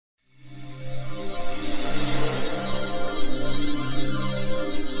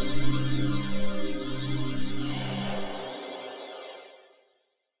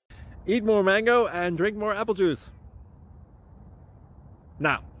Eat more mango and drink more apple juice.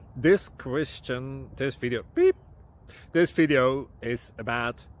 Now, this video is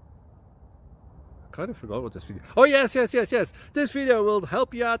about... I kind of forgot what this video... Oh, yes. This video will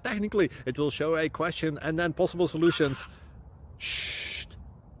help you out technically. It will show a question and then possible solutions. Shh.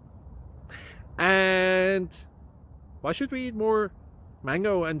 And why should we eat more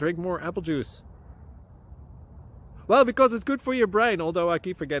mango and drink more apple juice? Well, because it's good for your brain, although I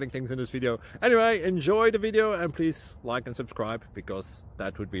keep forgetting things in this video. Anyway, enjoy the video and please like and subscribe, because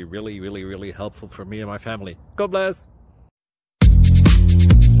that would be really helpful for me and my family. God bless!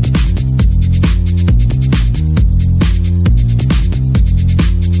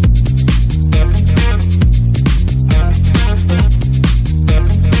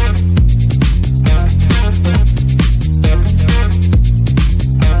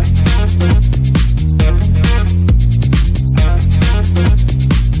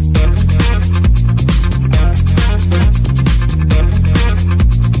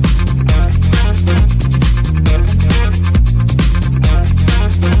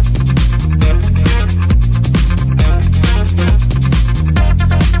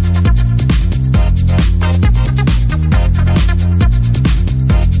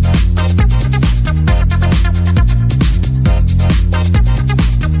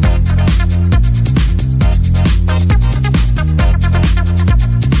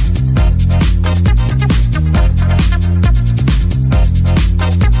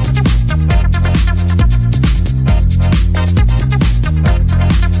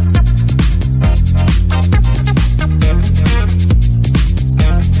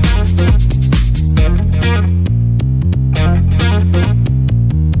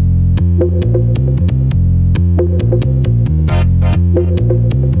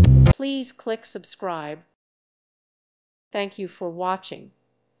 Please click subscribe. Thank you for watching.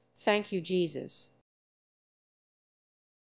 Thank you, Jesus.